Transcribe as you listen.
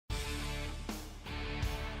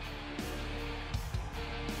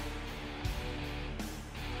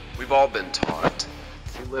we've all been taught,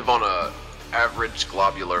 we live on an average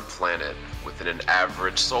globular planet within an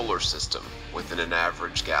average solar system, within an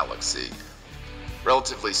average galaxy.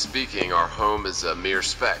 Relatively speaking, our home is a mere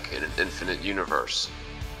speck in an infinite universe.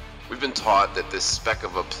 We've been taught that this speck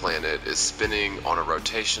of a planet is spinning on a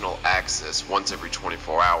rotational axis once every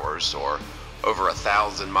 24 hours, or over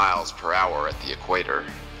 1,000 miles per hour at the equator.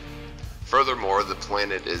 Furthermore, the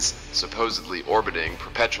planet is supposedly orbiting,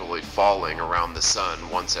 perpetually falling around the sun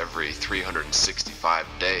once every 365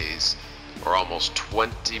 days, or almost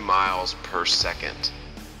 20 miles per second.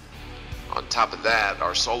 On top of that,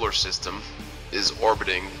 our solar system is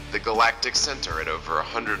orbiting the galactic center at over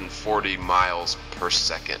 140 miles per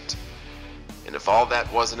second. And if all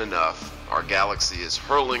that wasn't enough, our galaxy is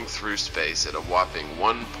hurling through space at a whopping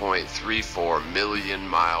 1.34 million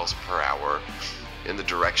miles per hour in the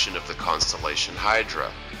direction of the constellation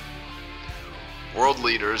Hydra. World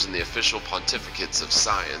leaders and the official pontificates of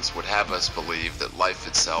science would have us believe that life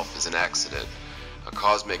itself is an accident. A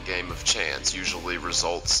cosmic game of chance usually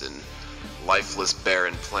results in lifeless,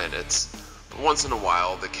 barren planets, but once in a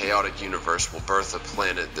while the chaotic universe will birth a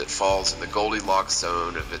planet that falls in the Goldilocks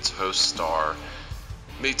zone of its host star,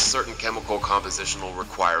 meets certain chemical compositional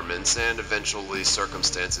requirements, and eventually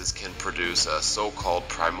circumstances can produce a so-called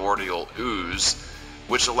primordial ooze,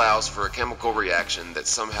 which allows for a chemical reaction that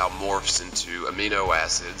somehow morphs into amino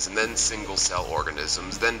acids, and then single-cell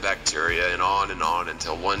organisms, then bacteria, and on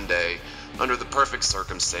until one day, under the perfect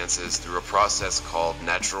circumstances, through a process called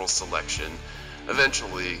natural selection,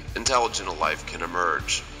 eventually intelligent life can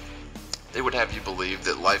emerge. They would have you believe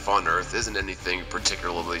that life on Earth isn't anything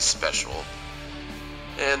particularly special,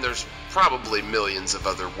 and there's probably millions of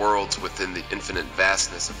other worlds within the infinite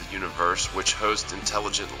vastness of the universe which host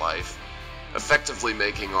intelligent life, effectively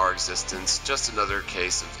making our existence just another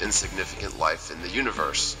case of insignificant life in the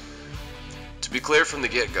universe. To be clear from the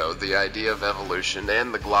get-go, the idea of evolution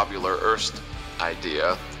and the globular Earth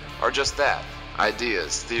idea are just that,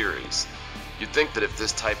 ideas, theories. You'd think that if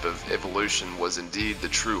this type of evolution was indeed the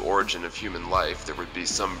true origin of human life, there would be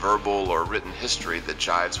some verbal or written history that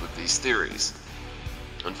jives with these theories.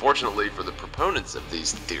 Unfortunately for the proponents of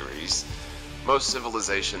these theories, most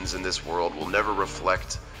civilizations in this world will never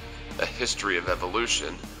reflect a history of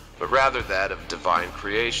evolution, but rather that of divine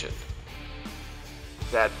creation. The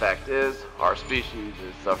sad fact is, our species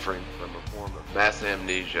is suffering from a form of mass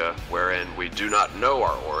amnesia wherein we do not know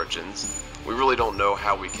our origins. We really don't know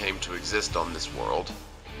how we came to exist on this world.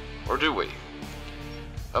 Or do we?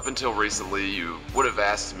 Up until recently, you would have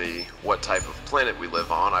asked me what type of planet we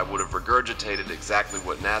live on. I would have regurgitated exactly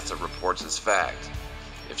what NASA reports as fact.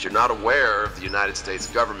 If you're not aware of the United States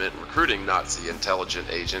government recruiting Nazi intelligent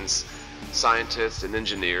agents, scientists, and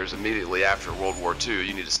engineers immediately after World War II,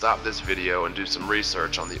 you need to stop this video and do some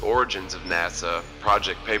research on the origins of NASA,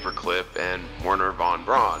 Project Paperclip, and Wernher von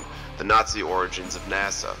Braun, the Nazi origins of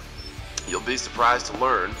NASA. You'll be surprised to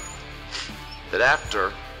learn that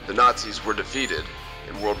after the Nazis were defeated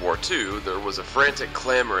in World War II, there was a frantic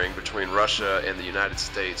clamoring between Russia and the United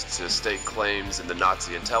States to stake claims in the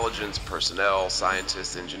Nazi intelligence, personnel,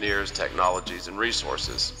 scientists, engineers, technologies, and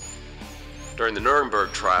resources. During the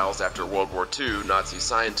Nuremberg trials after World War II, Nazi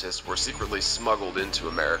scientists were secretly smuggled into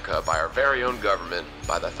America by our very own government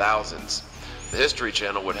by the thousands. The History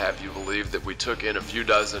Channel would have you believe that we took in a few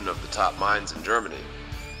dozen of the top minds in Germany.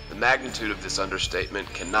 The magnitude of this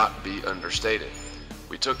understatement cannot be understated.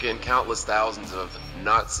 We took in countless thousands of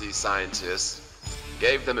Nazi scientists,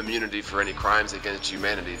 gave them immunity for any crimes against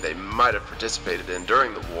humanity they might have participated in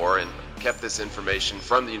during the war, and kept this information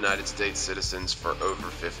from the United States citizens for over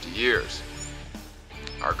 50 years.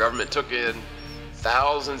 Our government took in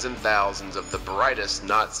thousands and thousands of the brightest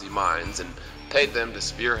Nazi minds and paid them to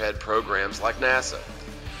spearhead programs like NASA.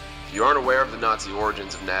 If you aren't aware of the Nazi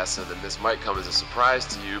origins of NASA, then this might come as a surprise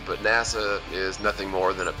to you, but NASA is nothing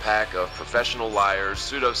more than a pack of professional liars,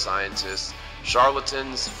 pseudoscientists,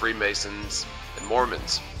 charlatans, Freemasons, and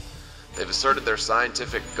Mormons. They've asserted their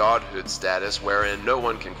scientific godhood status wherein no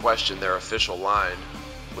one can question their official line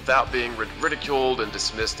without being ridiculed and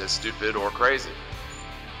dismissed as stupid or crazy.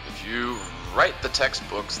 If you write the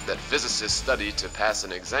textbooks that physicists study to pass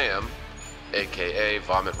an exam, aka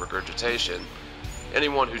vomit regurgitation,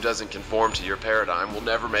 anyone who doesn't conform to your paradigm will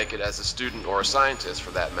never make it as a student or a scientist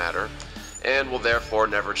for that matter, and will therefore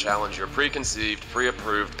never challenge your preconceived,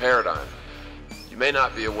 pre-approved paradigm. You may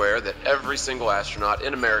not be aware that every single astronaut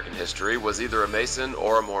in American history was either a Mason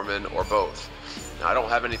or a Mormon or both. Now, I don't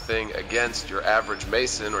have anything against your average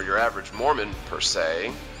Mason or your average Mormon per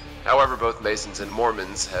se. However, both Masons and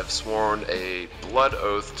Mormons have sworn a blood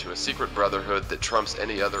oath to a secret brotherhood that trumps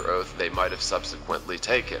any other oath they might have subsequently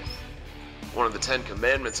taken. One of the 10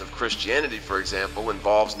 Commandments of Christianity, for example,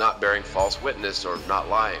 involves not bearing false witness or not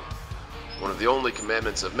lying. One of the only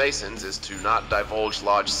commandments of Masons is to not divulge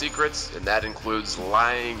lodge secrets, and that includes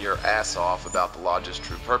lying your ass off about the lodge's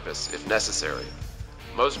true purpose, if necessary.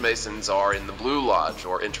 Most Masons are in the Blue Lodge,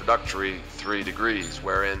 or introductory 3 degrees,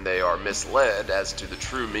 wherein they are misled as to the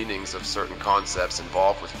true meanings of certain concepts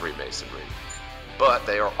involved with Freemasonry. But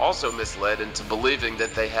they are also misled into believing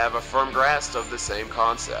that they have a firm grasp of the same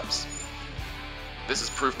concepts. This is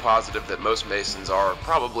proof positive that most Masons are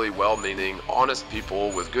probably well-meaning, honest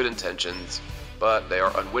people with good intentions, but they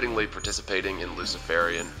are unwittingly participating in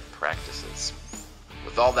Luciferian practices.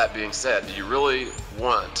 With all that being said, do you really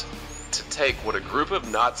want to take what a group of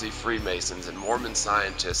Nazi Freemasons and Mormon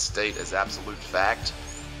scientists state as absolute fact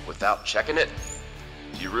without checking it?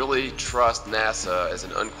 Do you really trust NASA as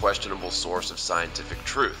an unquestionable source of scientific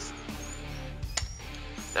truth?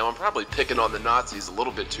 Now, I'm probably picking on the Nazis a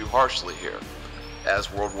little bit too harshly here,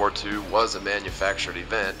 as World War II was a manufactured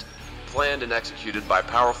event, planned and executed by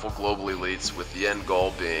powerful global elites, with the end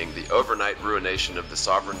goal being the overnight ruination of the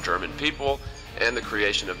sovereign German people and the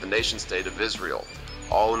creation of the nation-state of Israel,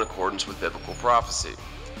 all in accordance with biblical prophecy.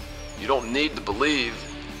 You don't need to believe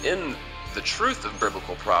in the truth of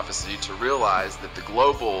biblical prophecy to realize that the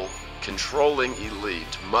global controlling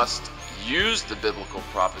elite must use the biblical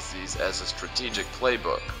prophecies as a strategic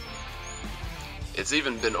playbook. It's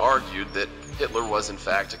even been argued that Hitler was in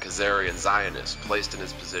fact a Khazarian Zionist, placed in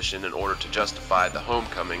his position in order to justify the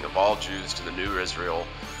homecoming of all Jews to the new Israel,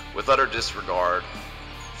 with utter disregard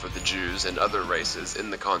for the Jews and other races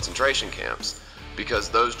in the concentration camps, because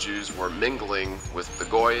those Jews were mingling with the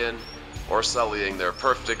Goyen or sullying their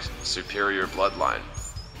perfect superior bloodline.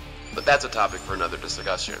 But that's a topic for another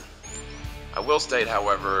discussion. I will state,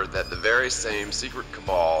 however, that the very same secret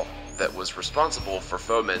cabal that was responsible for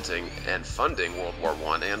fomenting and funding World War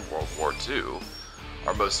I and World War II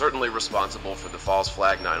are most certainly responsible for the false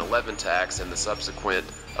flag 9/11 attacks and the subsequent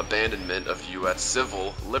abandonment of U.S.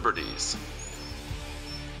 civil liberties.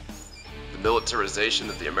 The militarization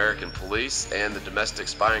of the American police and the domestic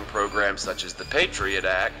spying programs such as the Patriot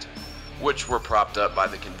Act, which were propped up by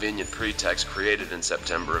the convenient pretext created in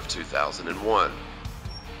September of 2001.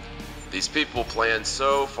 These people plan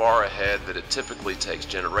so far ahead that it typically takes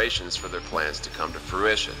generations for their plans to come to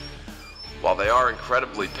fruition. While they are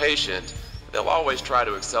incredibly patient, they'll always try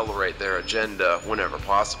to accelerate their agenda whenever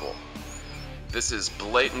possible. This is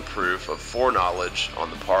blatant proof of foreknowledge on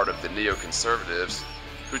the part of the neoconservatives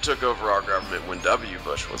who took over our government when W.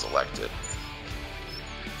 Bush was elected.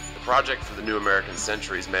 The Project for the New American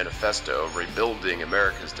Century's manifesto, Rebuilding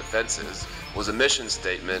America's Defenses, was a mission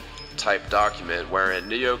statement type document wherein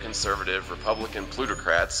neoconservative Republican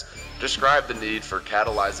plutocrats described the need for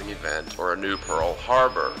catalyzing event or a new Pearl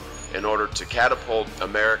Harbor in order to catapult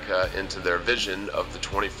America into their vision of the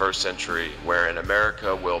 21st century, wherein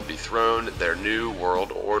America will dethrone their new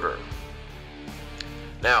world order.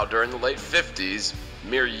 Now, during the late 50s,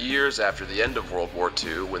 mere years after the end of World War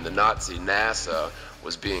II, when the Nazi NASA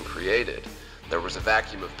was being created, there was a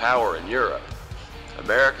vacuum of power in Europe.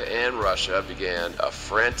 America and Russia began a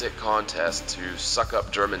frantic contest to suck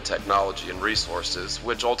up German technology and resources,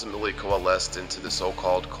 which ultimately coalesced into the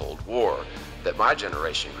so-called Cold War that my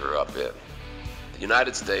generation grew up in. The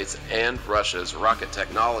United States and Russia's rocket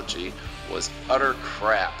technology was utter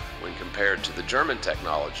crap when compared to the German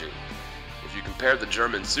technology. If you compare the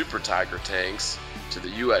German Super Tiger tanks to the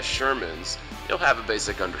US Shermans, you'll have a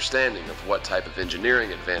basic understanding of what type of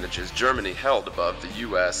engineering advantages Germany held above the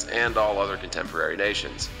US and all other contemporary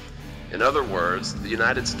nations. In other words, the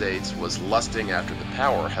United States was lusting after the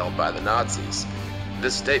power held by the Nazis.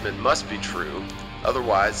 This statement must be true,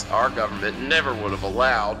 otherwise our government never would have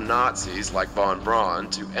allowed Nazis like von Braun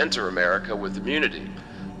to enter America with immunity,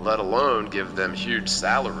 let alone give them huge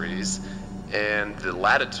salaries and the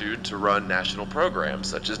latitude to run national programs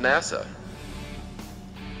such as NASA.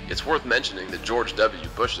 It's worth mentioning that George W.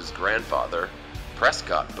 Bush's grandfather,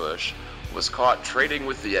 Prescott Bush, was caught trading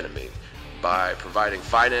with the enemy by providing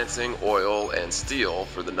financing, oil, and steel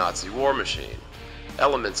for the Nazi war machine.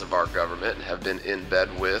 Elements of our government have been in bed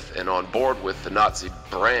with and on board with the Nazi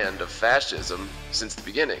brand of fascism since the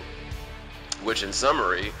beginning, which in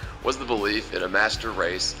summary was the belief in a master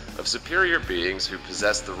race of superior beings who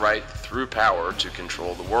possess the right through power to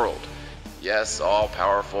control the world. Yes, all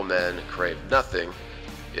powerful men crave nothing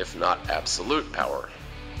if not absolute power.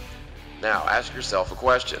 Now, ask yourself a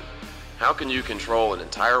question. How can you control an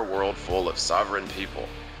entire world full of sovereign people?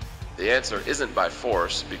 The answer isn't by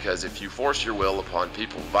force, because if you force your will upon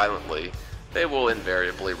people violently, they will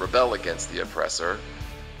invariably rebel against the oppressor,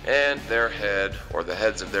 and their head or the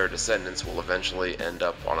heads of their descendants will eventually end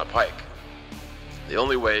up on a pike. The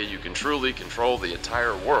only way you can truly control the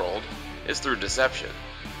entire world is through deception.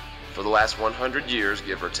 For the last 100 years,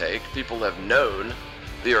 give or take, people have known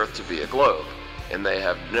the Earth to be a globe, and they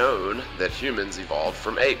have known that humans evolved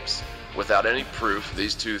from apes. Without any proof,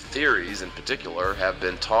 these two theories in particular have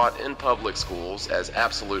been taught in public schools as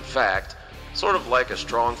absolute fact, sort of like a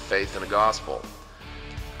strong faith in a gospel.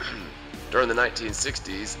 During the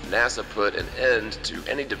 1960s, NASA put an end to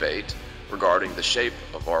any debate regarding the shape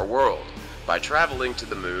of our world by traveling to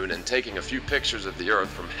the moon and taking a few pictures of the Earth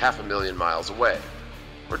from 500,000 miles away.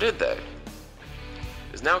 Or did they? It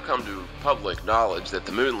has now come to public knowledge that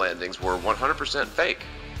the moon landings were 100% fake.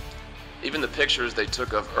 Even the pictures they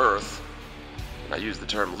took of Earth, and I use the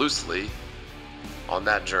term loosely, on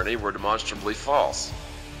that journey were demonstrably false.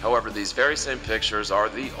 However, these very same pictures are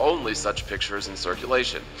the only such pictures in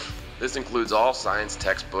circulation. This includes all science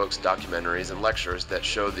textbooks, documentaries, and lectures that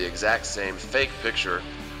show the exact same fake picture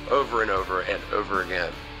over and over and over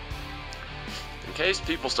again. In case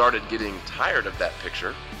people started getting tired of that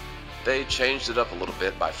picture, they changed it up a little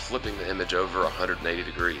bit by flipping the image over 180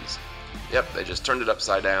 degrees. Yep, they just turned it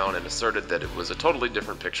upside down and asserted that it was a totally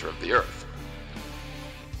different picture of the Earth.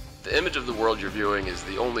 The image of the world you're viewing is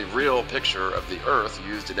the only real picture of the Earth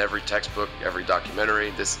used in every textbook, every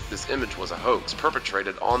documentary. This image was a hoax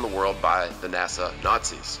perpetrated on the world by the NASA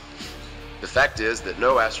Nazis. The fact is that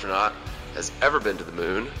no astronaut has ever been to the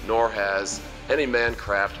moon, nor has any manned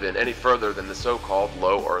craft been any further than the so-called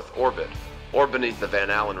low Earth orbit, or beneath the Van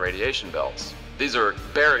Allen radiation belts. These are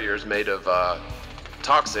barriers made of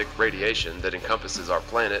toxic radiation that encompasses our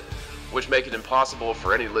planet, which make it impossible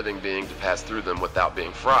for any living being to pass through them without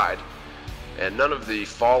being fried. And none of the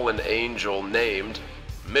fallen angel named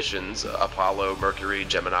missions, Apollo, Mercury,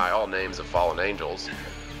 Gemini, all names of fallen angels,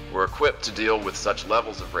 were equipped to deal with such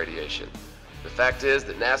levels of radiation. The fact is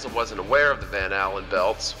that NASA wasn't aware of the Van Allen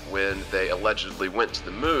belts when they allegedly went to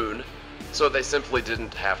the moon, so they simply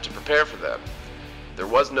didn't have to prepare for them. There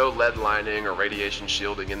was no lead lining or radiation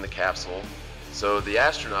shielding in the capsule, so the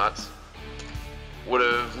astronauts would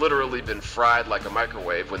have literally been fried like a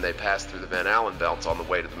microwave when they passed through the Van Allen belts on the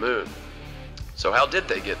way to the moon. So how did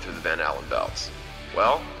they get through the Van Allen belts?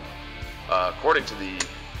 Well, according to the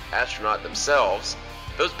astronaut themselves,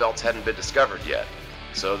 those belts hadn't been discovered yet,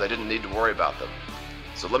 so they didn't need to worry about them.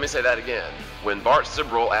 So let me say that again. When Bart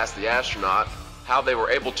Sibrel asked the astronaut how they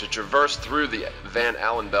were able to traverse through the Van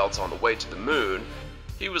Allen belts on the way to the moon,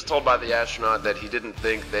 he was told by the astronaut that he didn't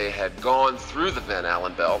think they had gone through the Van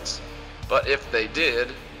Allen belts, but if they did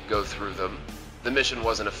go through them, the mission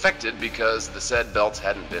wasn't affected because the said belts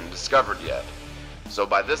hadn't been discovered yet. So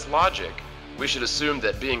by this logic, we should assume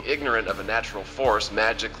that being ignorant of a natural force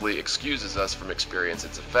magically excuses us from experiencing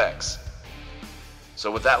its effects. So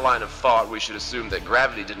with that line of thought, we should assume that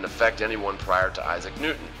gravity didn't affect anyone prior to Isaac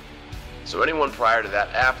Newton. So anyone prior to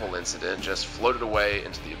that Apple incident just floated away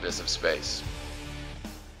into the abyss of space.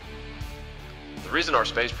 The reason our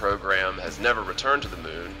space program has never returned to the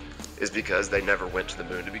moon is because they never went to the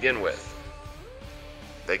moon to begin with.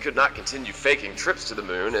 They could not continue faking trips to the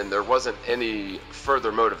moon, and there wasn't any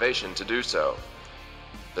further motivation to do so.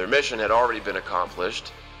 Their mission had already been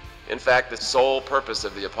accomplished. In fact, the sole purpose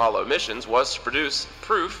of the Apollo missions was to produce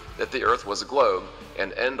proof that the Earth was a globe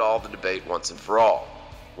and end all the debate once and for all.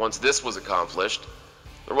 Once this was accomplished,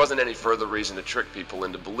 there wasn't any further reason to trick people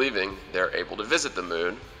into believing they're able to visit the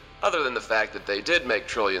moon, other than the fact that they did make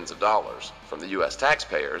trillions of dollars from the US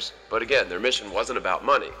taxpayers. But again, their mission wasn't about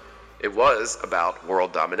money. It was about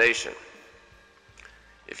world domination.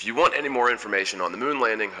 If you want any more information on the moon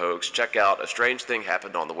landing hoax, check out A Strange Thing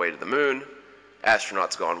Happened on the Way to the Moon,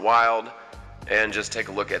 Astronauts Gone Wild, and just take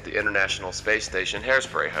a look at the International Space Station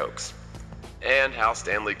hairspray hoax, and how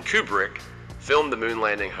Stanley Kubrick filmed the moon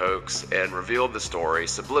landing hoax and revealed the story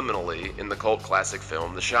subliminally in the cult classic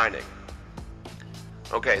film The Shining.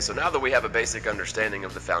 Okay, so now that we have a basic understanding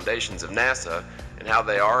of the foundations of NASA and how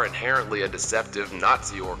they are inherently a deceptive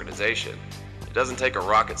Nazi organization, it doesn't take a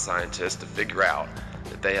rocket scientist to figure out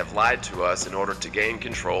that they have lied to us in order to gain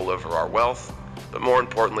control over our wealth, but more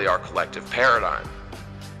importantly, our collective paradigm.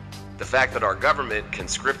 The fact that our government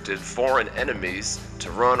conscripted foreign enemies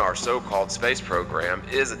to run our so-called space program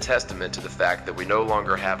is a testament to the fact that we no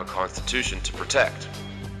longer have a constitution to protect.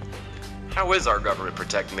 How is our government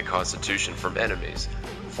protecting the Constitution from enemies,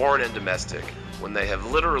 foreign and domestic, when they have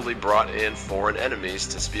literally brought in foreign enemies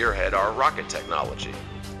to spearhead our rocket technology?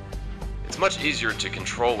 It's much easier to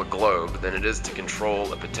control a globe than it is to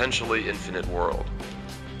control a potentially infinite world.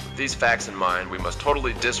 With these facts in mind, we must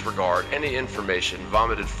totally disregard any information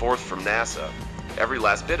vomited forth from NASA, every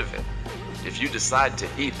last bit of it. If you decide to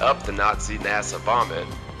eat up the Nazi NASA vomit,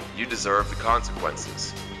 you deserve the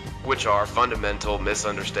consequences. which are fundamental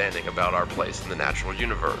misunderstanding about our place in the natural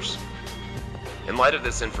universe. In light of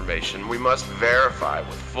this information, we must verify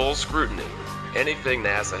with full scrutiny anything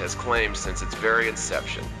NASA has claimed since its very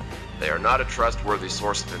inception. They are not a trustworthy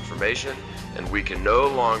source of information, and we can no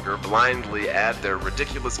longer blindly add their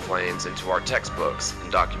ridiculous claims into our textbooks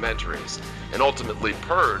and documentaries, and ultimately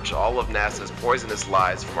purge all of NASA's poisonous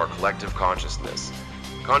lies from our collective consciousness.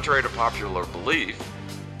 Contrary to popular belief,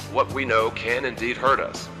 what we know can indeed hurt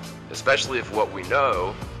us, especially if what we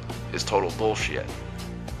know is total bullshit.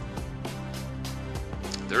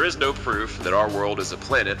 There is no proof that our world is a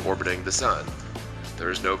planet orbiting the sun. There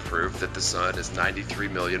is no proof that the sun is 93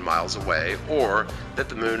 million miles away, or that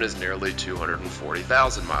the moon is nearly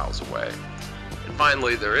 240,000 miles away. And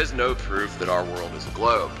finally, there is no proof that our world is a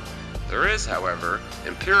globe. There is, however,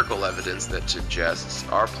 empirical evidence that suggests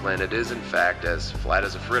our planet is in fact as flat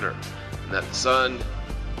as a fritter, and that the sun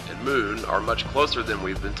and moon are much closer than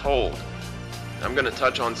we've been told. I'm going to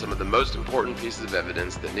touch on some of the most important pieces of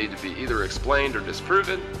evidence that need to be either explained or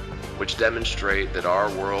disproven, which demonstrate that our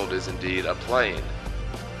world is indeed a plane,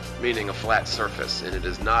 meaning a flat surface, and it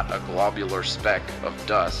is not a globular speck of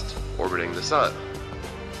dust orbiting the sun.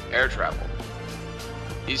 Air travel.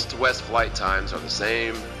 East to west flight times are the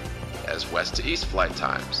same as west to east flight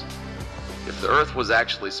times. If the Earth was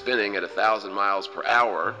actually spinning at 1,000 miles per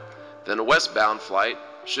hour, then a westbound flight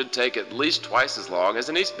should take at least twice as long as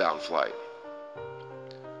an eastbound flight.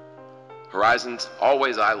 Horizons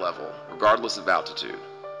always eye level, regardless of altitude.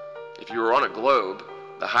 If you are on a globe,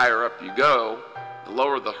 the higher up you go, the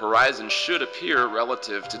lower the horizon should appear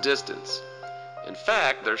relative to distance. In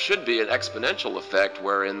fact, there should be an exponential effect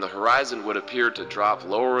wherein the horizon would appear to drop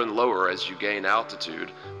lower and lower as you gain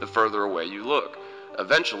altitude the further away you look.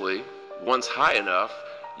 Eventually, once high enough,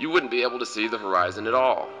 you wouldn't be able to see the horizon at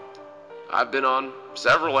all. I've been on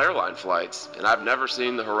several airline flights, and I've never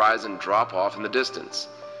seen the horizon drop off in the distance.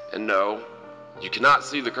 And no, you cannot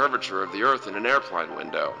see the curvature of the Earth in an airplane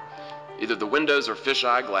window. Either the windows are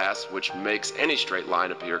fisheye glass, which makes any straight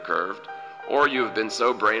line appear curved, or you have been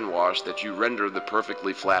so brainwashed that you render the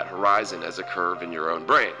perfectly flat horizon as a curve in your own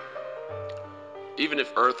brain. Even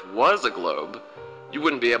if Earth was a globe, you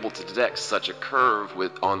wouldn't be able to detect such a curve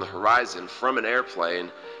on the horizon from an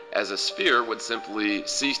airplane, as a sphere would simply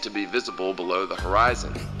cease to be visible below the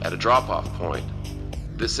horizon at a drop-off point.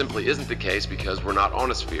 This simply isn't the case because we're not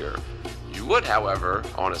on a sphere. You would, however,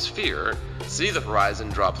 on a sphere, see the horizon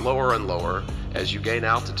drop lower and lower as you gain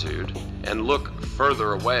altitude and look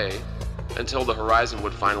further away until the horizon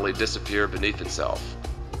would finally disappear beneath itself.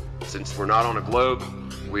 Since we're not on a globe,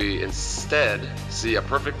 we instead see a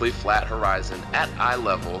perfectly flat horizon at eye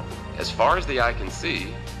level as far as the eye can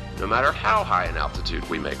see, no matter how high in altitude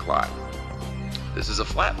we may climb. This is a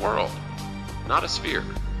flat world, not a sphere.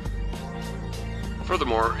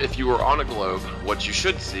 Furthermore, if you are on a globe, what you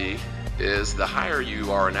should see is the higher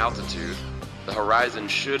you are in altitude, the horizon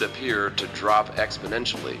should appear to drop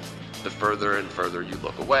exponentially the further and further you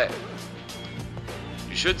look away.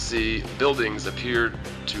 You should see buildings appear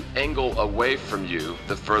to angle away from you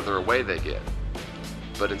the further away they get.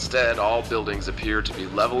 But instead, all buildings appear to be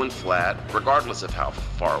level and flat, regardless of how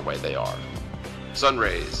far away they are. Sun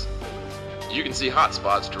rays. You can see hot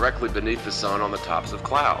spots directly beneath the sun on the tops of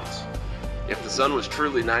clouds. If the sun was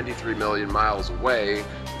truly 93 million miles away,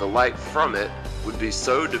 the light from it would be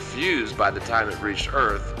so diffused by the time it reached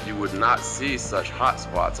Earth, you would not see such hot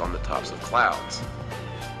spots on the tops of clouds.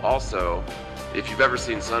 Also, if you've ever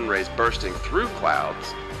seen sun rays bursting through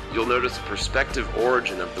clouds, you'll notice a perspective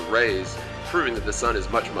origin of the rays, proving that the sun is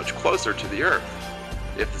much, much closer to the Earth.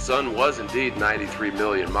 If the sun was indeed 93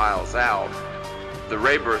 million miles out, the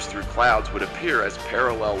ray burst through clouds would appear as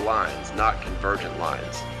parallel lines, not convergent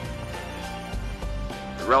lines.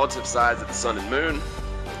 The relative size of the sun and moon.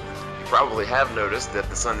 You probably have noticed that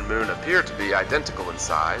the sun and moon appear to be identical in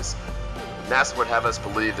size. NASA would have us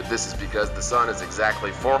believe that this is because the sun is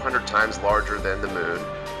exactly 400 times larger than the moon,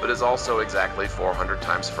 but is also exactly 400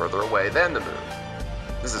 times further away than the moon.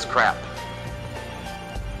 This is crap.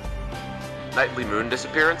 Nightly moon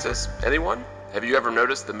disappearances. Anyone? Have you ever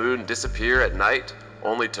noticed the moon disappear at night,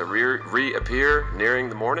 only to reappear nearing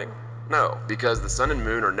the morning? No, because the sun and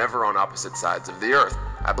moon are never on opposite sides of the Earth.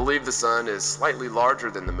 I believe the sun is slightly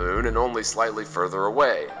larger than the moon and only slightly further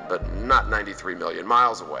away, but not 93 million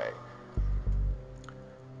miles away.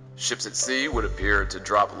 Ships at sea would appear to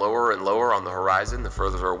drop lower and lower on the horizon the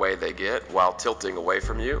further away they get, while tilting away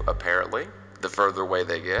from you, apparently, the further away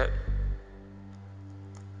they get.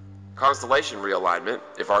 Constellation realignment.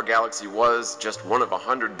 If our galaxy was just one of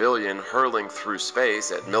 100 billion hurling through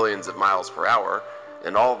space at millions of miles per hour,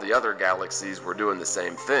 and all the other galaxies were doing the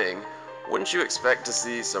same thing, Wouldn't you expect to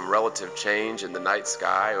see some relative change in the night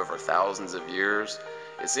sky over thousands of years?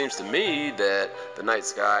 It seems to me that the night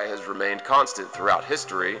sky has remained constant throughout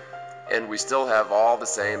history, and we still have all the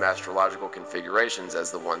same astrological configurations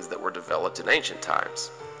as the ones that were developed in ancient times.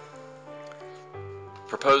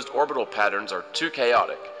 Proposed orbital patterns are too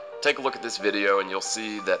chaotic. Take a look at this video and you'll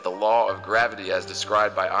see that the law of gravity as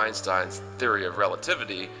described by Einstein's theory of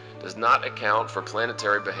relativity does not account for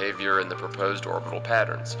planetary behavior in the proposed orbital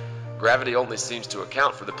patterns. Gravity only seems to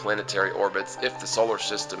account for the planetary orbits if the solar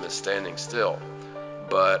system is standing still.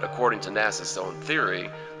 But according to NASA's own theory,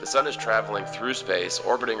 the Sun is traveling through space,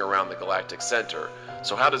 orbiting around the galactic center.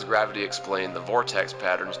 So how does gravity explain the vortex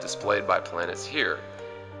patterns displayed by planets here?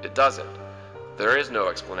 It doesn't. There is no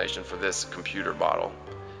explanation for this computer model,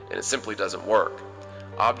 and it simply doesn't work.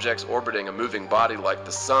 Objects orbiting a moving body like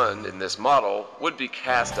the Sun in this model would be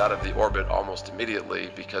cast out of the orbit almost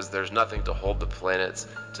immediately because there's nothing to hold the planets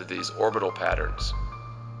to these orbital patterns.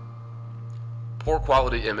 Poor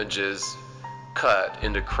quality images cut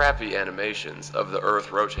into crappy animations of the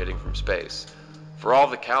Earth rotating from space. For all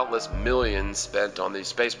the countless millions spent on these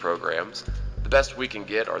space programs, the best we can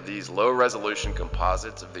get are these low-resolution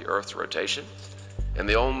composites of the Earth's rotation, and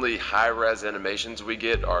the only high-res animations we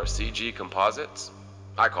get are CG composites.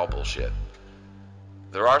 I call bullshit.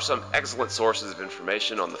 There are some excellent sources of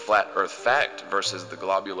information on the flat Earth fact versus the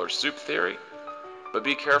globular soup theory, but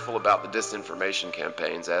be careful about the disinformation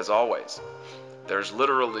campaigns as always. There's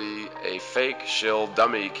literally a fake shill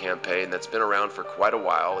dummy campaign that's been around for quite a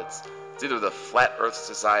while. It's either the Flat Earth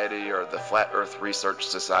Society or the Flat Earth Research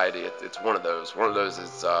Society. It's one of those. One of those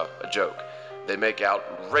is a joke. They make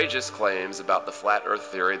outrageous claims about the flat Earth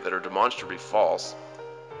theory that are demonstrably false,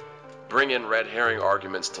 bring in red herring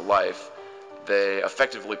arguments to life. They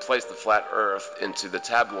effectively place the flat Earth into the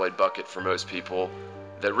tabloid bucket for most people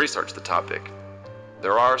that research the topic.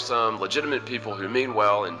 There are some legitimate people who mean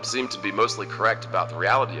well and seem to be mostly correct about the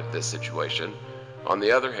reality of this situation. On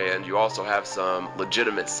the other hand, you also have some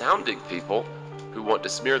legitimate sounding people who want to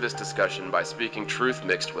smear this discussion by speaking truth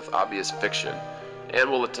mixed with obvious fiction, and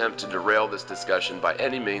will attempt to derail this discussion by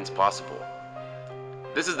any means possible.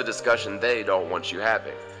 This is the discussion they don't want you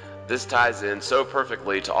having. This ties in so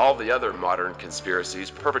perfectly to all the other modern conspiracies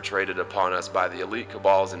perpetrated upon us by the elite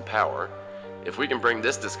cabals in power. If we can bring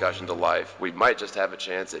this discussion to life, we might just have a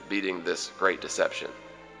chance at beating this great deception.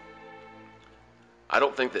 I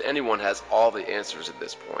don't think that anyone has all the answers at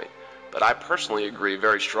this point, but I personally agree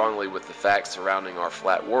very strongly with the facts surrounding our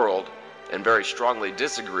flat world, and very strongly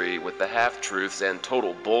disagree with the half-truths and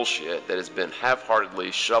total bullshit that has been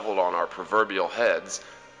half-heartedly shoveled on our proverbial heads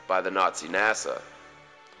by the Nazi NASA.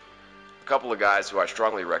 A couple of guys who I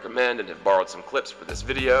strongly recommend and have borrowed some clips for this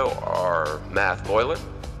video are Math Boylan,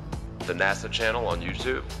 the NASA channel on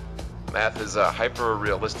YouTube. Math is a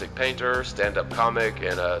hyper-realistic painter, stand-up comic,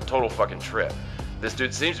 and a total fucking trip. This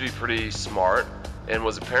dude seems to be pretty smart and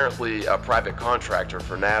was apparently a private contractor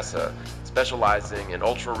for NASA, specializing in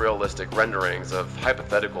ultra-realistic renderings of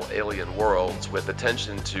hypothetical alien worlds with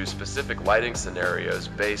attention to specific lighting scenarios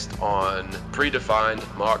based on predefined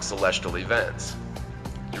mock celestial events.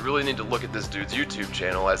 You really need to look at this dude's YouTube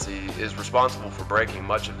channel, as he is responsible for breaking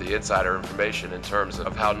much of the insider information in terms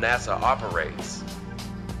of how NASA operates.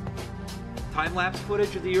 Time-lapse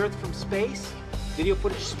footage of the Earth from space, video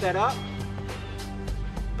footage sped up,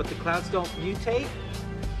 but the clouds don't mutate.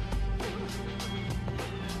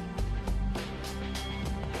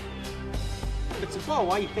 If it's a ball,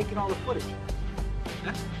 why are you faking all the footage?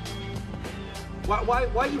 Huh? Why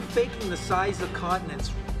are you faking the size of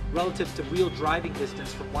continents relative to real driving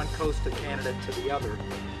distance from one coast of Canada to the other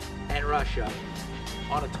and Russia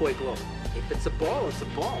on a toy globe? If it's a ball, it's a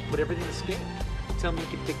ball. Put everything to scale. Tell me you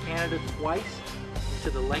can fit Canada twice into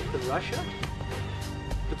the length of Russia?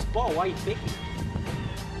 If it's a ball, why are you faking it?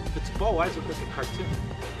 If it's a ball, why does it look like a cartoon?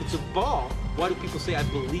 If it's a ball, why do people say, I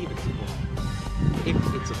believe it's a ball?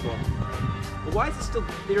 If it's a ball. But why is it still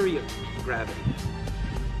the theory of gravity?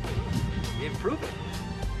 You didn't prove it.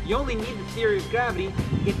 You only need the theory of gravity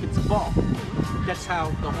if it's a ball. That's how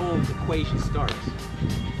the whole equation starts.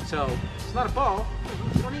 So, if it's not a ball,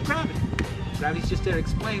 you don't need gravity. Gravity's just there to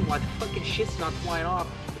explain why the fucking shit's not flying off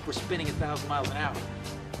if we're spinning 1,000 miles an hour.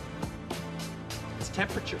 It's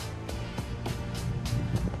temperature.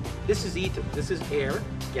 This is ether. This is air,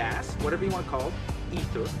 gas, whatever you want to call it.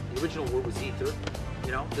 Ether. The original word was ether.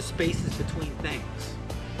 You know, the spaces between things.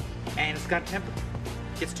 And it's got temperature.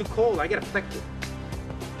 It gets too cold, I get affected.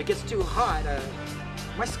 If it gets too hot,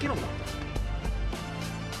 my skin will melt.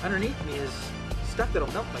 Underneath me is stuff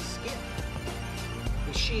that'll melt my skin.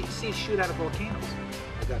 You see it shoot out of volcanoes.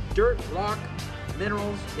 I got dirt, rock,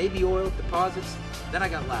 minerals, maybe oil, deposits. Then I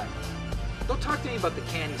got lava. Don't talk to me about the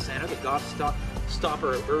candy center, the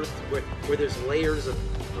stopper of Earth, where there's layers of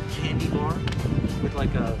candy bar with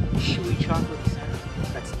like a chewy chocolate in the center.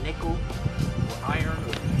 That's nickel or iron.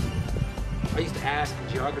 I used to ask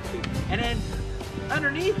in geography. And then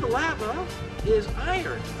underneath the lava is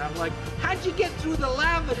iron. And I'm like, how'd you get through the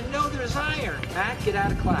lava to know there's iron? Matt, get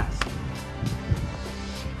out of class.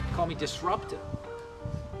 They call me disruptive.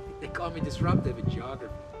 They call me disruptive in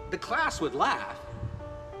geography. The class would laugh,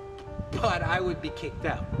 but I would be kicked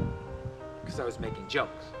out because I was making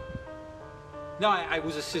jokes. No, it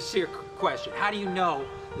was a sincere question. How do you know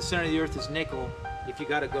the center of the Earth is nickel if you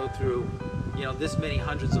got to go through, you know, this many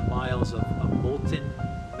hundreds of miles of molten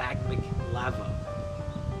magmic lava?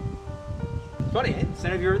 Funny, eh? The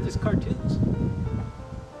center of the Earth is cartoons.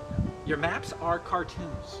 Your maps are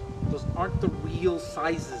cartoons. Those aren't the real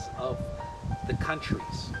sizes of the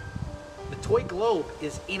countries. The toy globe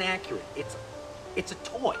is inaccurate. It's a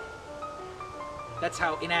toy. That's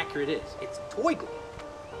how inaccurate it is. It's a toy globe.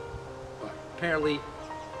 But apparently,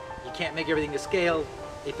 you can't make everything to scale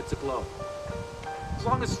if it's a globe. As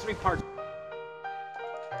long as it's 3 parts.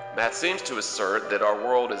 Matt seems to assert that our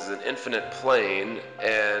world is an infinite plane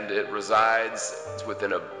and it resides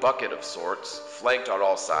within a bucket of sorts, flanked on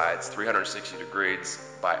all sides, 360 degrees,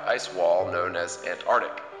 by ice wall known as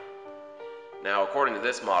Antarctic. Now, according to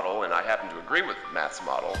this model, and I happen to agree with Matt's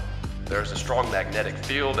model, there's a strong magnetic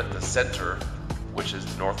field at the center, which is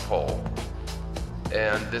the North Pole,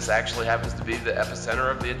 and this actually happens to be the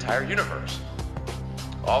epicenter of the entire universe.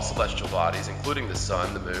 All celestial bodies, including the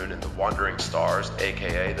sun, the moon, and the wandering stars,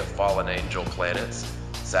 aka the fallen angel planets,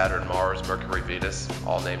 Saturn, Mars, Mercury, Venus,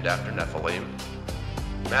 all named after Nephilim.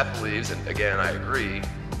 Matt believes, and again I agree,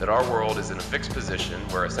 that our world is in a fixed position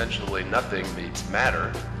where essentially nothing meets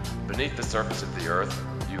matter. Beneath the surface of the Earth,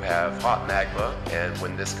 you have hot magma, and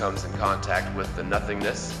when this comes in contact with the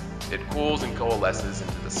nothingness, it cools and coalesces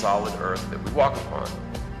into the solid Earth that we walk upon.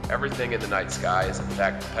 Everything in the night sky is in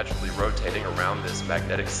fact perpetually rotating around this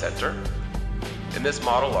magnetic center. In this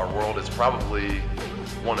model, our world is probably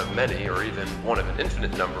one of many, or even one of an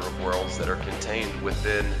infinite number of worlds that are contained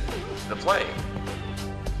within the plane.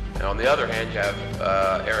 And on the other hand, you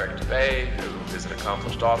have Eric Dubay, who is an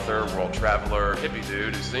accomplished author, world traveler, hippie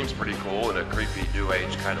dude who seems pretty cool in a creepy New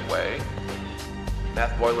Age kind of way.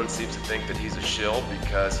 Matt Boylan seems to think that he's a shill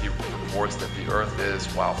because he reports that the Earth is,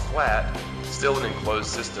 while flat, still an enclosed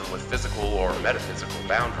system with physical or metaphysical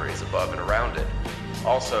boundaries above and around it,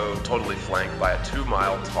 also totally flanked by a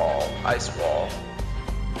 2-mile tall ice wall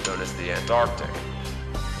known as the Antarctic.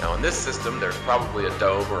 Now in this system, there's probably a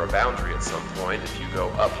dome or a boundary at some point if you go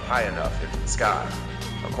up high enough into the sky.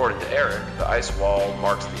 According to Eric, the ice wall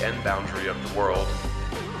marks the end boundary of the world,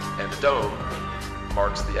 and the dome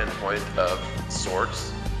marks the endpoint of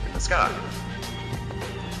sorts in the sky.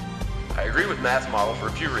 I agree with Matt's model for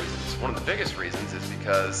a few reasons. One of the biggest reasons is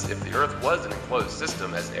because if the Earth was an enclosed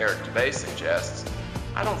system, as Eric Dubay suggests,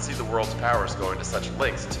 I don't see the world's powers going to such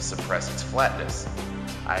lengths to suppress its flatness.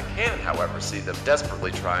 I can, however, see them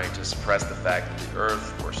desperately trying to suppress the fact that the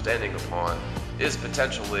Earth we're standing upon is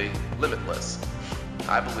potentially limitless.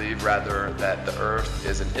 I believe, rather, that the Earth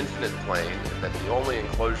is an infinite plane and that the only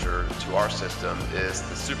enclosure to our system is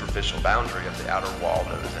the superficial boundary of the outer wall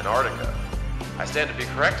known as Antarctica. I stand to be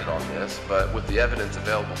corrected on this, but with the evidence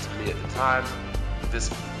available to me at the time, this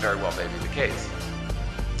very well may be the case.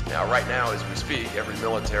 Now, right now, as we speak, every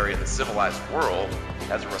military in the civilized world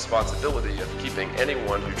has a responsibility of keeping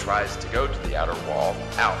anyone who tries to go to the outer wall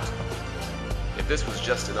out. If this was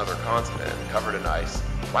just another continent covered in ice,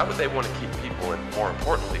 why would they want to keep people, and more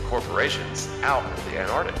importantly, corporations, out of the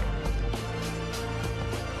Antarctic?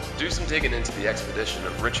 Do some digging into the expedition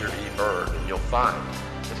of Richard E. Byrd, and you'll find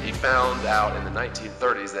that he found out in the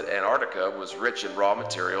 1930s that Antarctica was rich in raw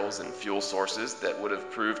materials and fuel sources that would have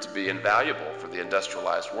proved to be invaluable for the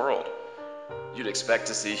industrialized world. You'd expect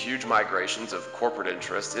to see huge migrations of corporate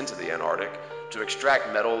interests into the Antarctic to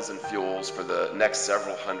extract metals and fuels for the next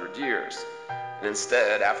several hundred years. And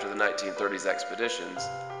instead, after the 1930s expeditions,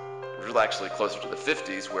 it was actually closer to the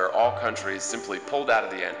 50s, where all countries simply pulled out of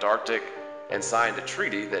the Antarctic and signed a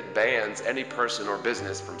treaty that bans any person or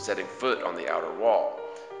business from setting foot on the outer wall.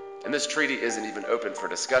 And this treaty isn't even open for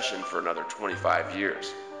discussion for another 25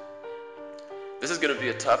 years. This is going to be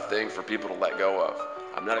a tough thing for people to let go of.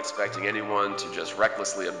 I'm not expecting anyone to just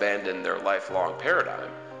recklessly abandon their lifelong paradigm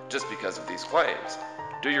just because of these claims.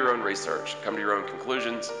 Do your own research, come to your own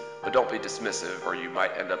conclusions, but don't be dismissive or you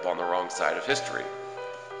might end up on the wrong side of history.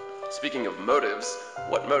 Speaking of motives,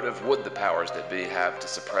 what motive would the powers that be have to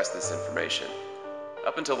suppress this information?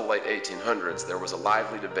 Up until the late 1800s, there was a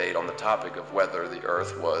lively debate on the topic of whether the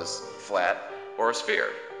Earth was flat or a sphere.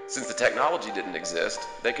 Since the technology didn't exist,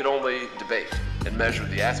 they could only debate and measure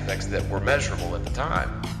the aspects that were measurable at the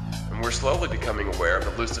time. And we're slowly becoming aware of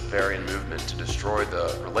the Luciferian movement to destroy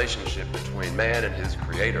the relationship between man and his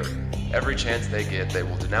creator. Every chance they get, they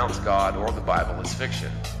will denounce God or the Bible as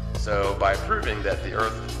fiction. So, by proving that the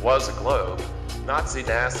Earth was a globe, Nazi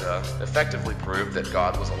NASA effectively proved that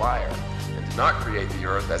God was a liar and did not create the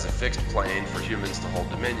Earth as a fixed plane for humans to hold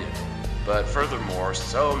dominion. But furthermore,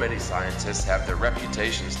 so many scientists have their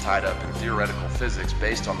reputations tied up in theoretical physics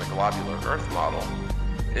based on the globular Earth model.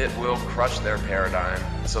 It will crush their paradigm,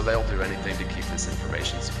 so they'll do anything to keep this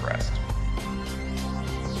information suppressed.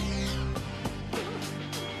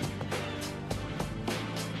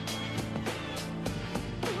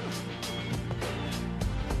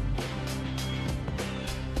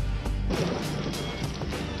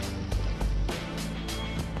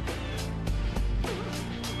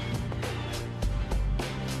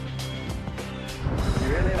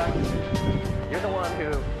 You're the one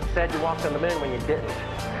who said you walked on the moon when you didn't.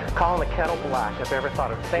 Calling the kettle black, if I ever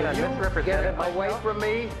thought of it. Saying I misrepresented myself. Away from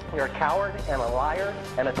me. You're a coward and a liar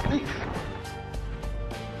and a thief.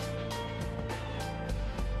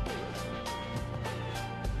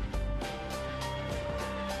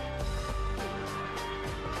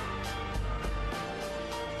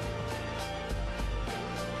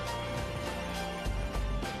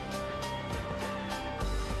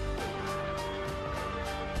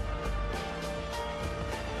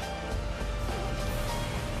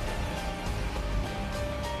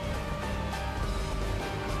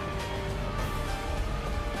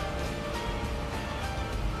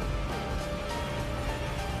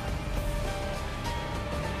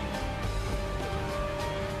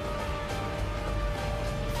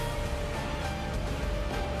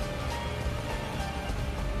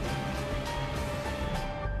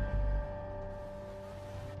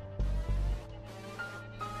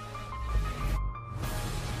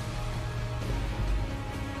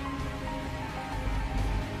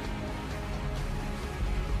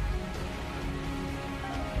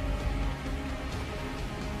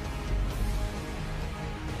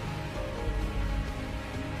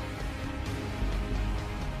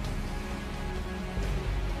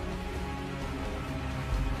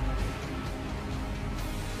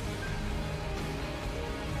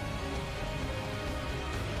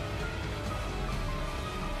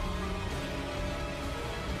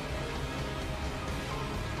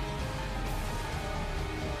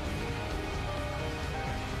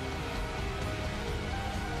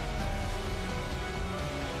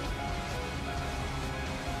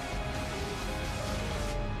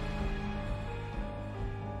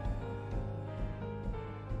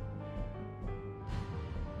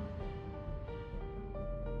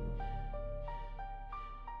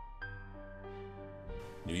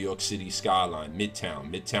 New York City skyline,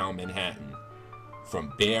 Midtown Manhattan.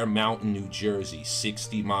 From Bear Mountain, New Jersey,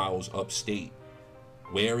 60 miles upstate.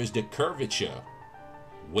 Where is the curvature?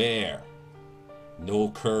 Where?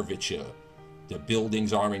 No curvature. The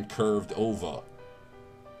buildings aren't curved over.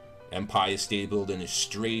 Empire State Building is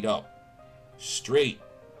straight up. Straight.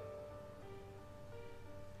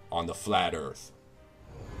 On the flat earth.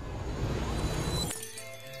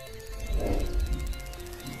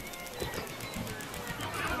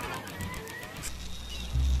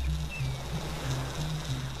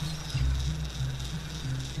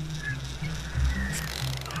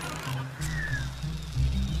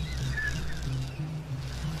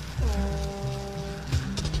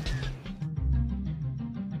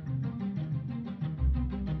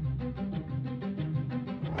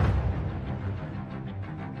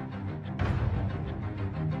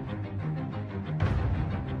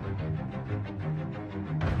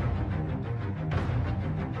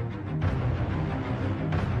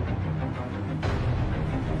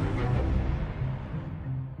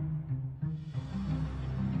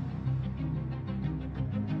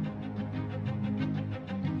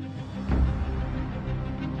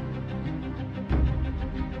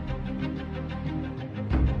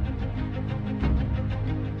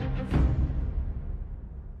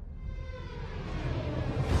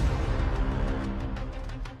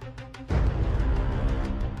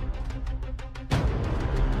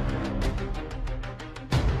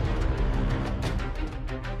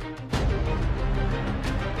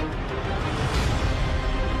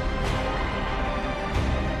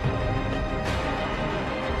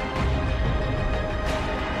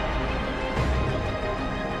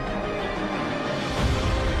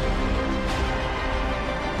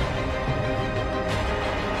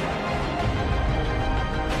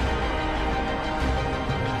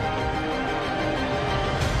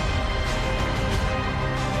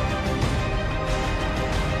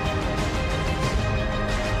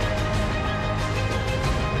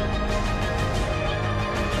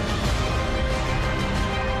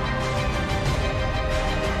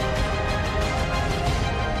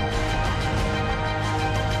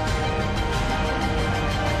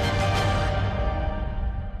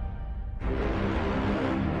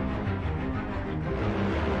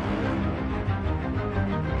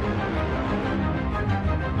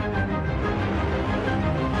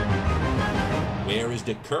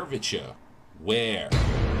 the curvature? Where?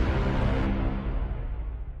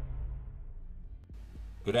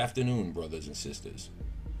 Good afternoon, brothers and sisters.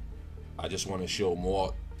 I just want to show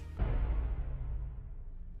more.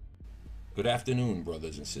 Good afternoon,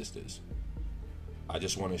 brothers and sisters. I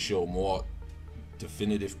just want to show more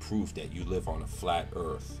definitive proof that you live on a flat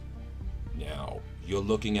earth. Now, you're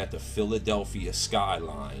looking at the Philadelphia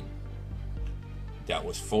skyline that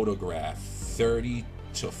was photographed 30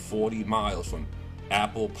 to 40 miles from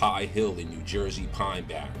Apple Pie Hill in New Jersey Pine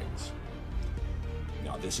Barrens.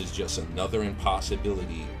 Now, this is just another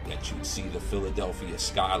impossibility that you'd see the Philadelphia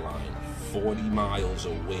skyline 40 miles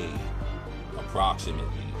away,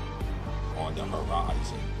 approximately, on the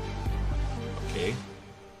horizon. Okay?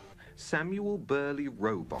 Samuel Burley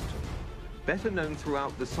Rowbottom, better known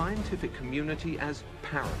throughout the scientific community as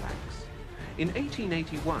Parallax. In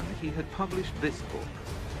 1881, he had published this book,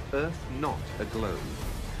 Earth Not a Globe.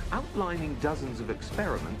 Outlining dozens of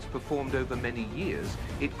experiments performed over many years,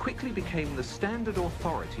 it quickly became the standard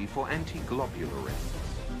authority for anti-globularists.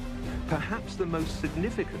 Perhaps the most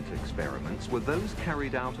significant experiments were those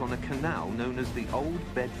carried out on a canal known as the Old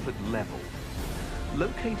Bedford Level.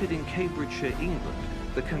 Located in Cambridgeshire, England,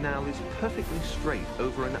 the canal is perfectly straight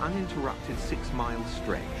over an uninterrupted 6-mile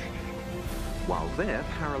stretch. While there,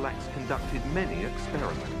 Parallax conducted many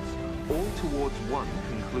experiments, all towards one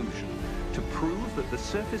conclusion: to prove that the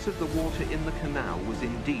surface of the water in the canal was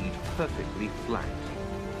indeed perfectly flat.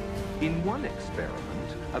 In one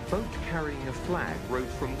experiment, a boat carrying a flag rowed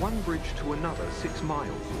from one bridge to another 6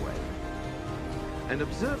 miles away. An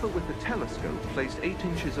observer with a telescope placed 8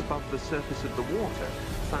 inches above the surface of the water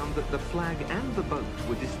found that the flag and the boat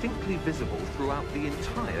were distinctly visible throughout the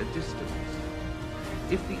entire distance.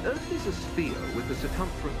 If the Earth is a sphere with a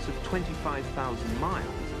circumference of 25,000 miles,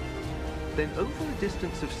 then over a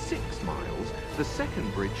distance of 6 miles, the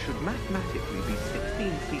second bridge should mathematically be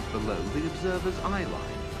 16 feet below the observer's eye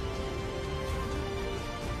line.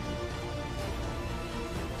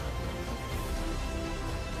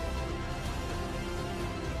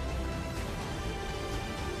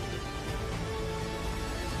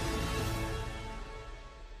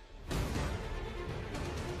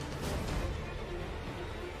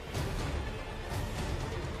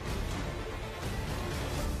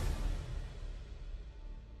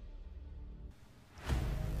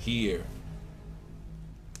 Here,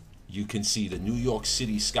 you can see the New York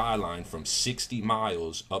City skyline from 60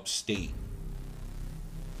 miles upstate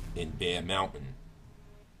in Bear Mountain.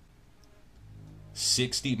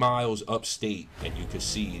 60 miles upstate, and you can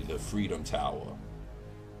see the Freedom Tower.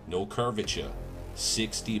 No curvature.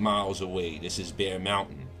 60 miles away. This is Bear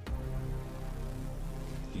Mountain.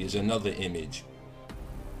 Here's another image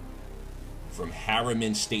from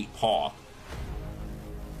Harriman State Park,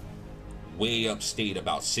 way upstate,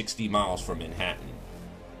 about 60 miles from Manhattan.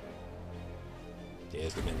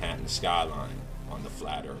 There's the Manhattan skyline on the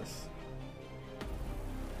flat earth.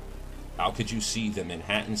 How could you see the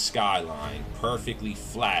Manhattan skyline perfectly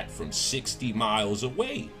flat from 60 miles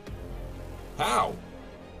away? How?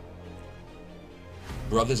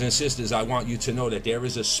 Brothers and sisters, I want you to know that there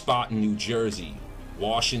is a spot in New Jersey,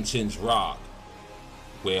 Washington's Rock,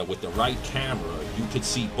 where with the right camera, you could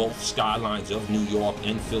see both skylines of New York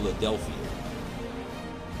and Philadelphia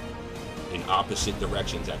in opposite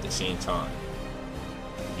directions at the same time.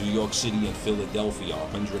 New York City and Philadelphia are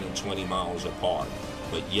 120 miles apart,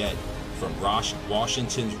 but yet from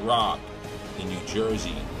Washington's Rock in New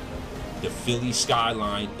Jersey, the Philly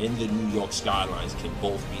skyline and the New York skylines can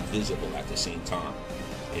both be visible at the same time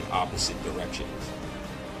in opposite directions.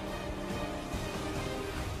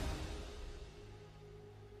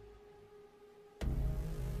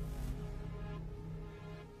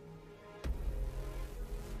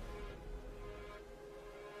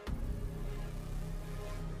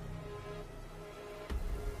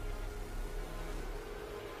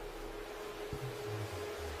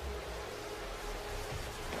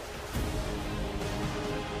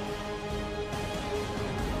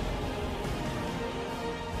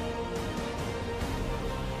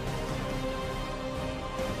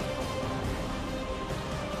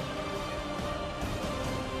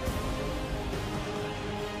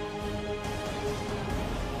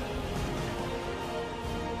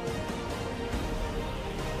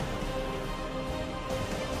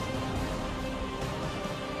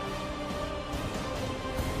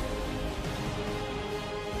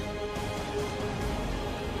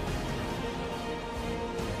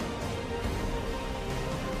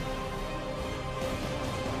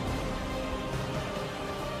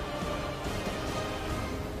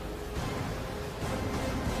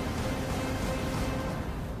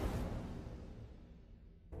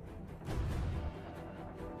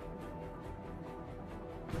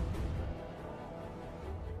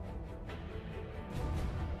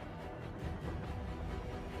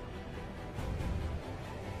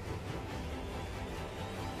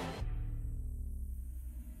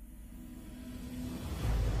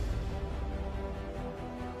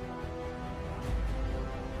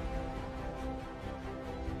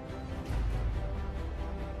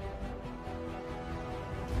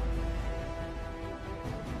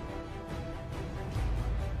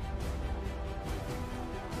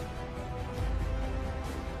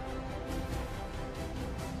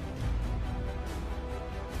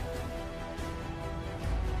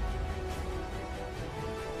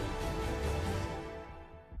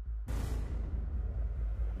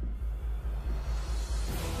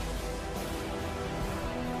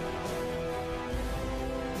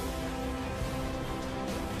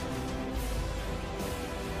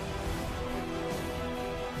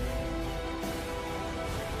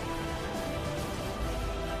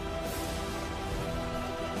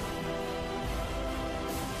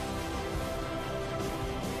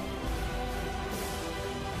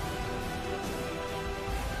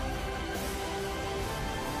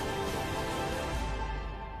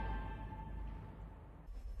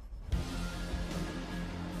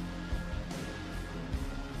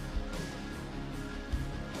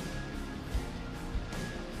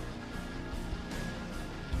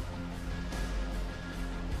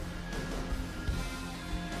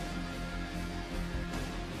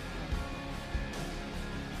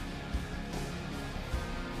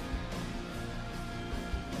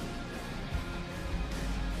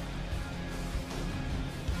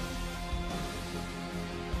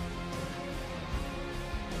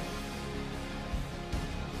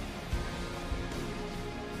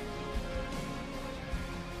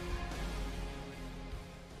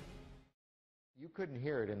 couldn't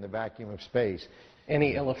hear it in the vacuum of space.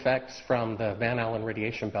 Any ill effects from the Van Allen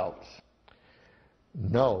radiation belts?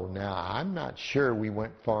 No. Now, I'm not sure we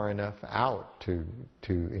went far enough out to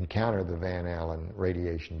encounter the Van Allen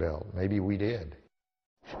radiation belt. Maybe we did.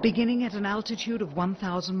 Beginning at an altitude of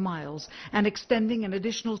 1,000 miles and extending an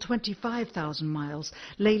additional 25,000 miles,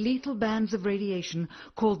 lay lethal bands of radiation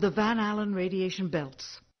called the Van Allen radiation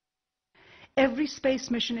belts. Every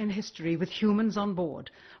space mission in history with humans on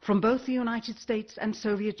board, from both the United States and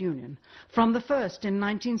Soviet Union, from the first in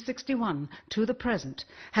 1961 to the present,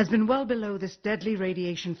 has been well below this deadly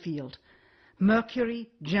radiation field. Mercury,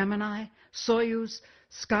 Gemini, Soyuz,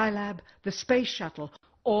 Skylab, the Space Shuttle,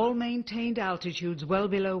 all maintained altitudes well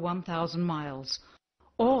below 1,000 miles.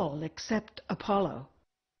 All except Apollo.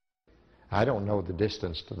 I don't know the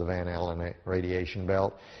distance to the Van Allen radiation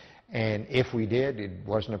belt, and if we did, it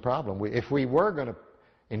wasn't a problem. If we were going to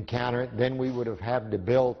encounter it, then we would have had to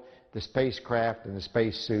build the spacecraft and the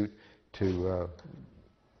spacesuit to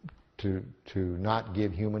not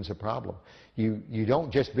give humans a problem. You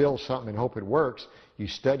don't just build something and hope it works. You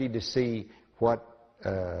study to see what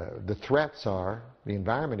the threats are, the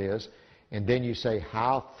environment is, and then you say,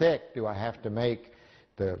 how thick do I have to make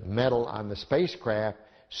the metal on the spacecraft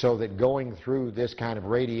so that going through this kind of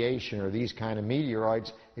radiation or these kind of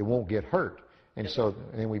meteoroids, it won't get hurt. And so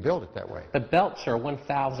then we build it that way. The belts are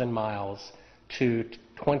 1,000 miles to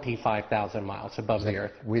 25,000 miles above the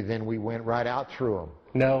Earth. Then we went right out through them.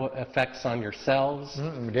 No effects on your cells?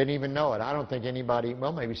 Didn't even know it. I don't think anybody,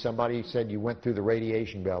 well, maybe somebody said you went through the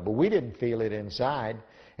radiation belt, but we didn't feel it inside,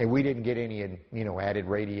 and we didn't get any, added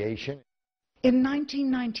radiation. In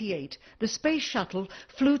 1998, the Space Shuttle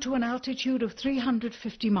flew to an altitude of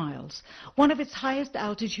 350 miles, one of its highest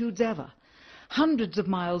altitudes ever, hundreds of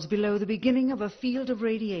miles below the beginning of a field of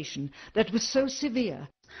radiation that was so severe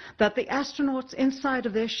that the astronauts inside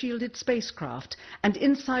of their shielded spacecraft and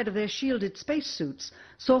inside of their shielded spacesuits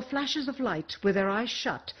saw flashes of light with their eyes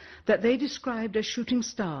shut that they described as shooting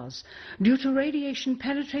stars, due to radiation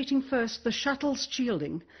penetrating first the shuttle's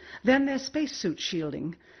shielding, then their spacesuit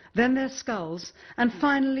shielding, then their skulls, and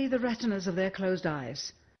finally the retinas of their closed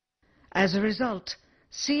eyes. As a result,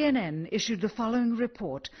 CNN issued the following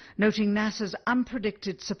report noting NASA's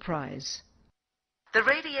unpredicted surprise. The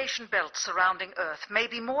radiation belt surrounding Earth may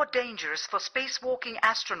be more dangerous for spacewalking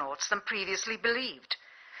astronauts than previously believed.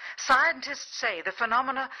 Scientists say the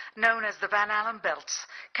phenomena known as the Van Allen belts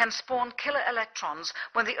can spawn killer electrons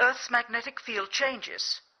when the Earth's magnetic field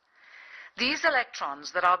changes. These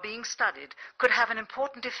electrons that are being studied could have an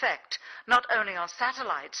important effect not only on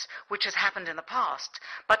satellites, which has happened in the past,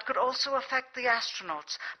 but could also affect the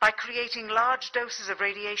astronauts by creating large doses of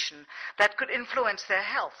radiation that could influence their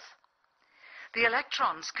health. The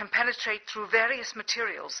electrons can penetrate through various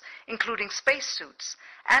materials, including spacesuits,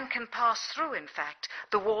 and can pass through, in fact,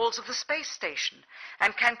 the walls of the space station,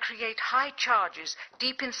 and can create high charges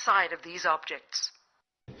deep inside of these objects.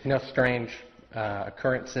 No strange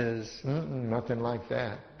occurrences? Nothing like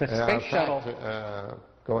that. The space shuttle...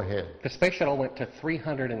 go ahead. The space shuttle went to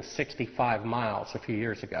 365 miles a few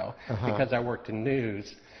years ago. Because I worked in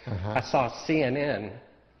news. I saw CNN.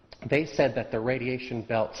 They said that the radiation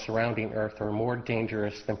belts surrounding Earth are more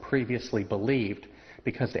dangerous than previously believed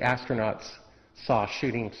because the astronauts saw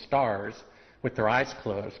shooting stars with their eyes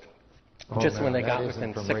closed just when they got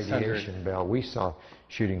within 600. Radiation belt. We saw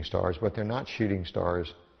shooting stars, but they're not shooting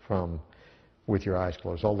stars from with your eyes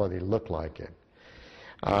closed, although they look like it.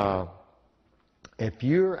 If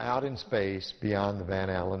you're out in space beyond the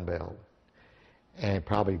Van Allen belt, and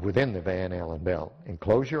probably within the Van Allen belt, and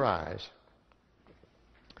close your eyes,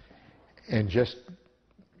 and just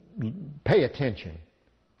pay attention.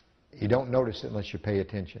 You don't notice it unless you pay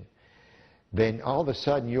attention. Then all of a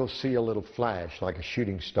sudden you'll see a little flash like a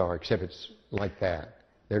shooting star, except it's like that.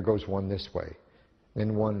 There goes one this way.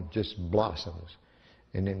 Then one just blossoms.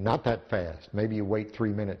 And then not that fast. Maybe you wait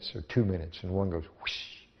 3 minutes or 2 minutes and one goes whoosh.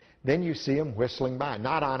 Then you see them whistling by.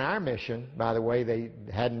 Not on our mission, by the way, they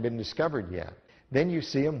hadn't been discovered yet. Then you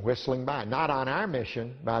see them whistling by. Not on our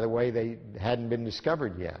mission, by the way, they hadn't been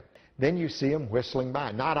discovered yet. Then you see them whistling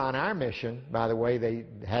by. Not on our mission, by the way, they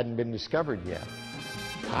hadn't been discovered yet.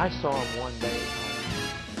 I saw them one day.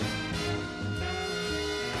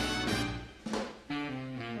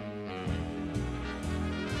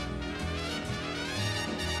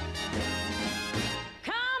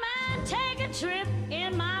 Come and take a trip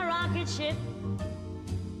in my rocket ship.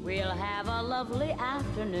 We'll have a lovely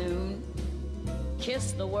afternoon.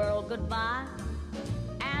 Kiss the world goodbye,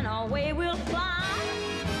 and away we'll fly.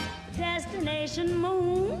 Destination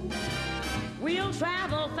moon. We'll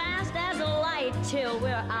travel fast as a light till we're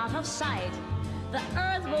out of sight. the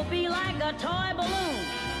earth will be like a toy balloon.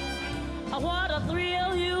 What a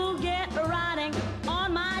thrill you'll get riding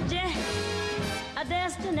on my jet, a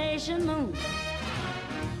destination moon.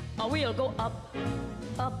 We'll go up,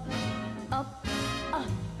 up, up, up,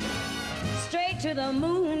 straight to the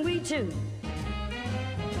moon we two,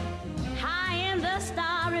 high in the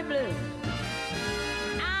starry blue.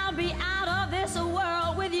 I'll be out of this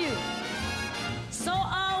world with you, so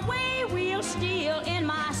away we'll steal in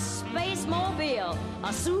my space mobile,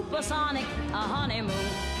 a supersonic, a honeymoon.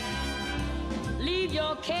 Leave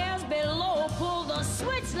your cares below, pull the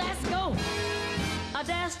switch, let's go, a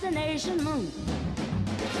destination moon.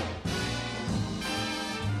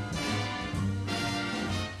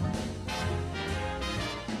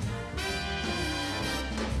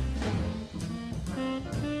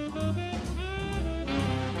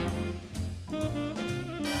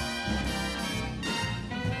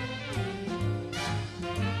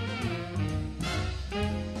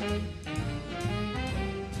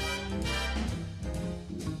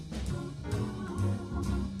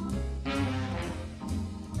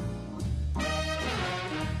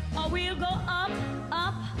 We'll go up,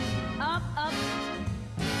 up, up, up,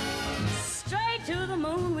 straight to the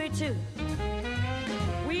moon we two.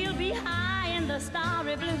 We'll be high in the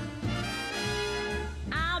starry blue.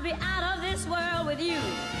 I'll be out of this world with you,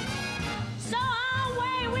 so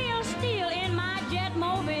away we'll steal in my jet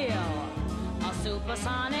mobile, a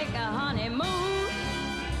supersonic, a honeymoon.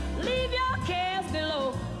 Leave your cares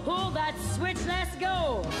below, pull that switch, let's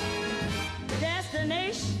go,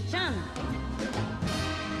 destination.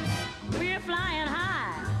 We're flying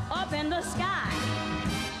high up in the sky,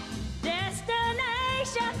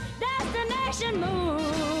 destination, destination moon.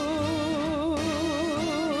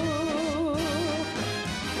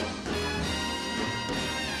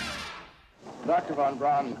 Dr. von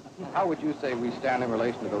Braun, how would you say we stand in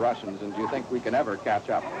relation to the Russians, and do you think we can ever catch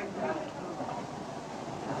up?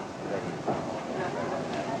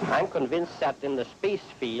 I'm convinced that in the space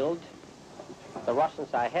field, the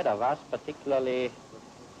Russians are ahead of us, particularly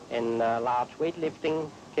in large weightlifting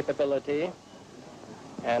capability,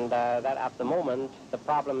 and that at the moment the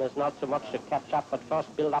problem is not so much to catch up, but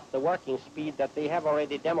first build up the working speed that they have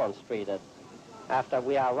already demonstrated. After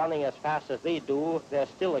we are running as fast as they do, there's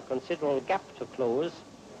still a considerable gap to close,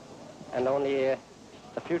 and only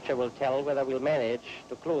the future will tell whether we'll manage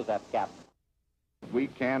to close that gap. We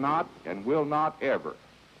cannot and will not ever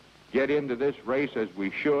get into this race as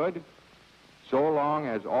we should, so long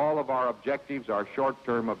as all of our objectives are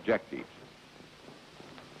short-term objectives.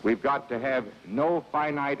 We've got to have no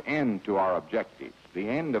finite end to our objectives. The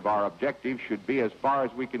end of our objectives should be as far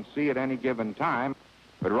as we can see at any given time.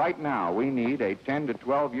 But right now, we need a 10 to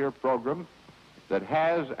 12-year program that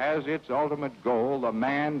has as its ultimate goal the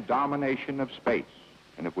manned domination of space.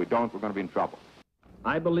 And if we don't, we're going to be in trouble.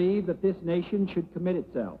 I believe that this nation should commit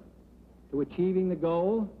itself to achieving the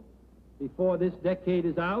goal before this decade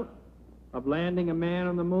is out of landing a man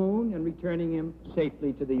on the moon and returning him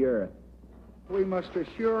safely to the Earth. We must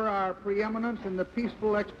assure our preeminence in the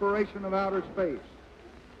peaceful exploration of outer space,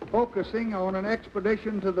 focusing on an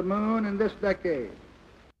expedition to the moon in this decade.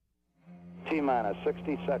 T-minus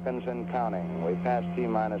 60 seconds and counting. We passed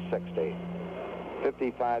T-minus 60.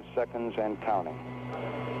 55 seconds and counting.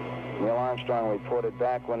 Neil Armstrong reported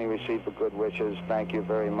back when he received the good wishes. Thank you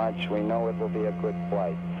very much. We know it will be a good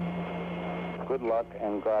flight. Good luck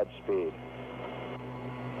and Godspeed.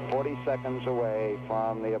 40 seconds away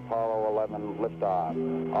from the Apollo 11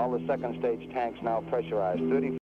 liftoff. All the second stage tanks now pressurized. 30